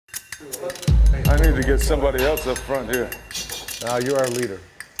I need to get somebody else up front here. Now you're our leader.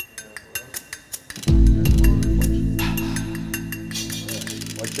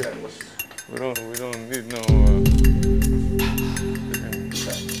 Like that. We don't need no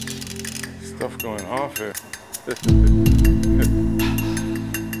stuff going off here.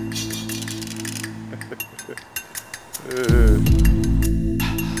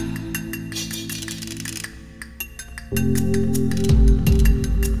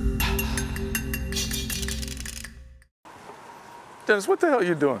 Dennis, what the hell are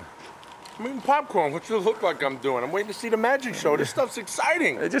you doing? I'm eating popcorn. What does it look like I'm doing? I'm waiting to see the magic show. This stuff's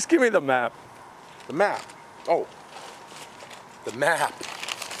exciting. Hey, just give me the map. The map. Oh, the map.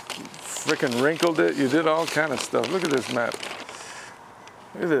 Frickin' wrinkled it. You did all kind of stuff. Look at this map.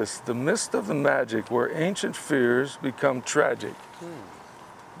 Look at this. The mist of the magic where ancient fears become tragic.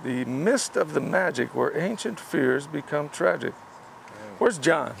 The mist of the magic where ancient fears become tragic. Where's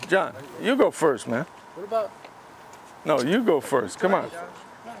John? John, you go first, man. What about? No, you go first. Come on.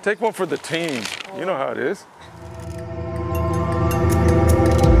 Take one for the team. You know how it is.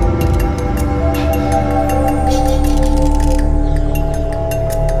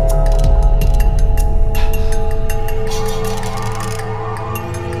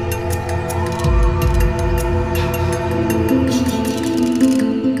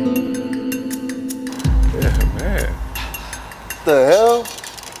 What the hell?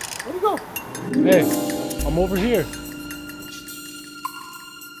 Where'd he go? Hey, I'm over here.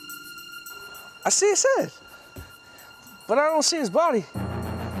 I see his head, but I don't see his body.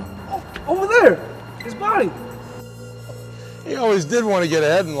 Oh, over there, his body. He always did want to get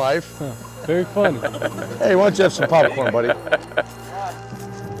ahead in life. Huh, very funny. Hey, why don't you have some popcorn, buddy?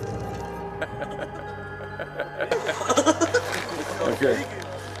 Okay,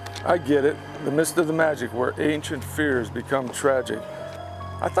 I get it. The mist of the magic where ancient fears become tragic.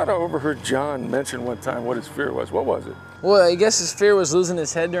 I thought I overheard John mention one time what his fear was. What was it? Well, I guess his fear was losing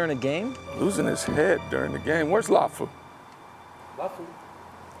his head during a game. Losing his head during the game. Where's Lafu? Lafu.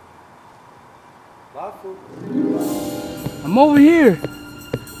 Lafu. I'm over here.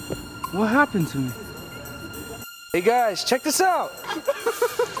 What happened to me? Hey guys, check this out.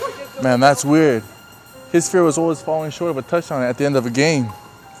 Man, that's weird. His fear was always falling short of a touchdown at the end of a game.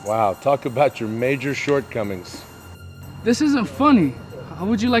 Wow, talk about your major shortcomings. This isn't funny. How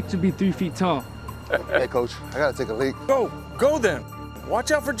would you like to be 3 feet tall? Hey, Coach, I gotta take a leak. Go then.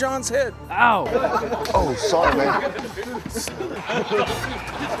 Watch out for John's head. Ow. Oh, sorry, man.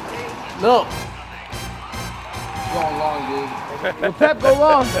 No. Going long, dude. The pep go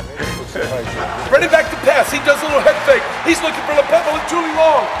long. Ready back to pass. He does a little head fake. He's looking for LaPepa with Julie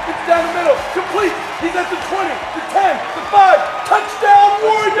Long. It's down the middle. Complete. He's at the 20, the 10, the 5. Touchdown,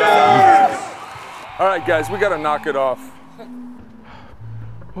 Warriors! All right, guys, we got to knock it off.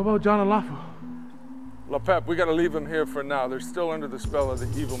 What about John and Lafu? LaPep, we got to leave him here for now. They're still under the spell of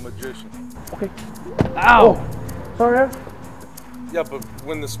the evil magician. Okay. Ow. Oh. Sorry. Yeah, but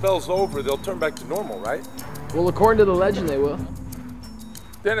when the spell's over, they'll turn back to normal, right? Well, according to the legend, they will.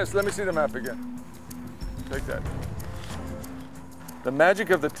 Dennis, let me see the map again. Take that. The magic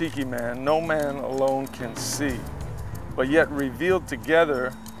of the Tiki Man, no man alone can see, but yet revealed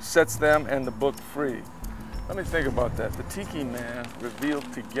together sets them and the book free. Let me think about that. The Tiki Man revealed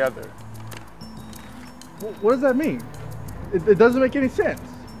together. What does that mean? It doesn't make any sense.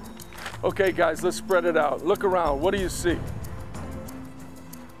 Okay, guys, let's spread it out. Look around. What do you see?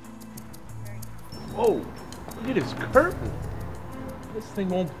 Whoa, look at his curtain. This thing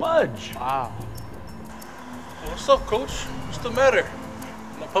won't budge. Wow. What's up, Coach? What's the matter?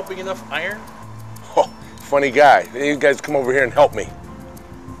 Not pumping enough iron? Oh, funny guy. You guys come over here and help me.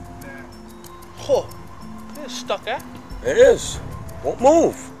 Oh, it's stuck, eh? It is. Won't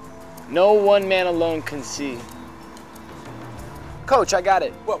move. No one man alone can see. Coach, I got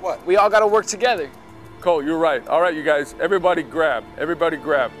it. What? We all got to work together. Cole, you're right. All right, you guys, everybody grab. Everybody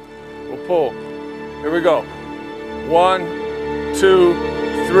grab. We'll pull. Here we go. 1, 2,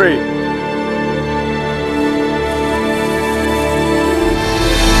 3.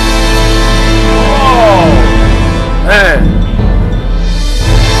 Oh, man.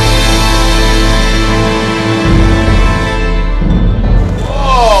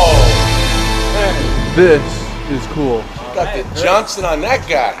 This is cool. Got the Johnson on that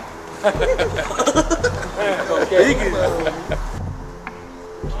guy.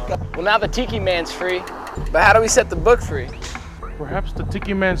 Well, now the Tiki Man's free, but how do we set the book free? Perhaps the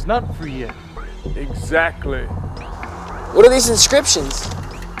Tiki Man's not free yet. Exactly. What are these inscriptions?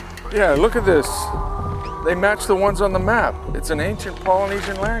 Yeah, look at this. They match the ones on the map. It's an ancient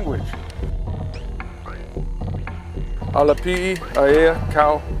Polynesian language. Alapi'i Aea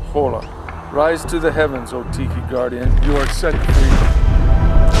Kau Hola. Rise to the heavens, O Tiki Guardian. You are set free.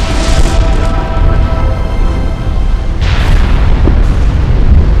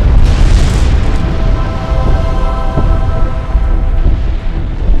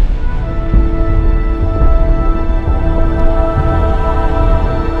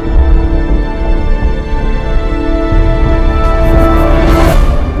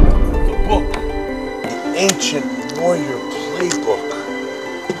 Ancient warrior playbook.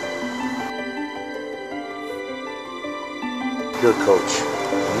 Here, coach.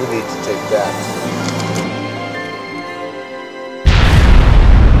 You need to take that.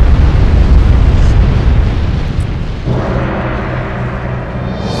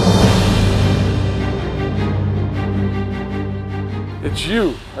 It's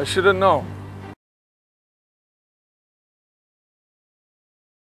you. I should have known.